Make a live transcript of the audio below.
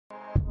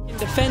She can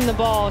defend the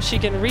ball, she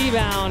can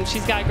rebound,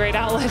 she's got great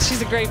outlets,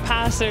 she's a great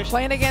passer.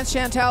 Playing against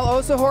Chantel,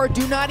 Osahor,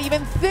 do not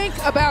even think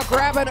about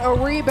grabbing a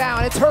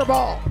rebound. It's her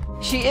ball.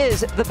 She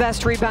is the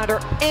best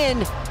rebounder in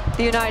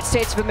the United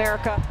States of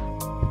America.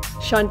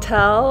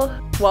 Chantel,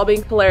 while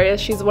being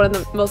hilarious, she's one of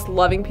the most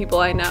loving people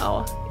I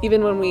know.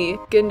 Even when we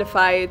get into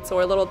fights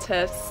or little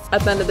tiffs,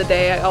 at the end of the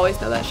day, I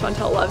always know that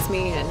Chantel loves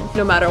me, and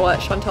no matter what,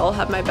 Chantel will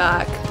have my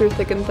back through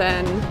thick and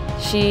thin.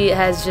 She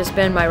has just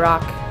been my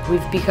rock.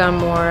 We've become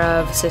more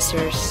of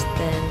sisters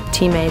than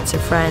teammates or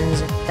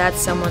friends. That's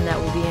someone that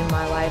will be in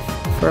my life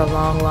for a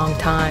long, long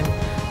time.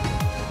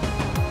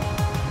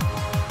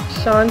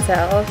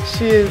 Chantel,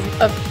 she is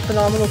a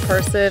phenomenal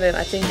person, and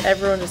I think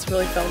everyone just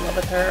really fell in love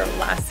with her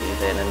last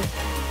season, and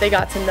they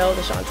got to know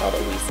the Chantel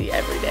that we see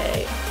every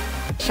day.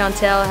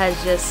 Chantel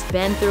has just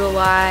been through a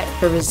lot.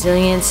 Her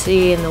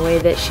resiliency and the way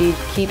that she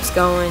keeps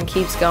going,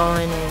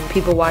 and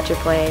people watch her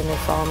play and they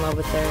fall in love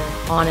with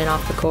her on and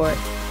off the court.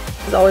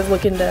 She's always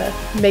looking to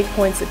make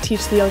points to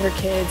teach the younger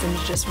kids and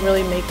just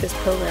really make this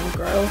program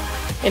grow.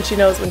 And she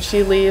knows when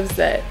she leaves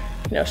that,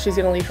 she's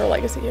going to leave her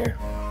legacy here.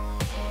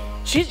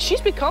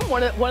 She's become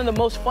one of the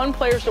most fun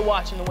players to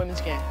watch in the women's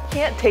game. You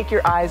can't take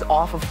your eyes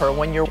off of her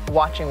when you're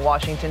watching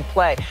Washington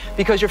play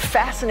because you're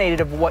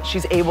fascinated of what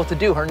she's able to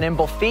do. Her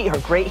nimble feet, her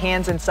great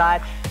hands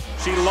inside.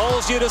 She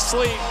lulls you to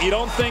sleep. You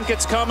don't think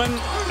it's coming.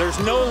 There's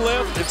no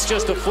lift. It's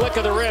just a flick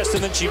of the wrist,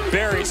 and then she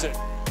buries it.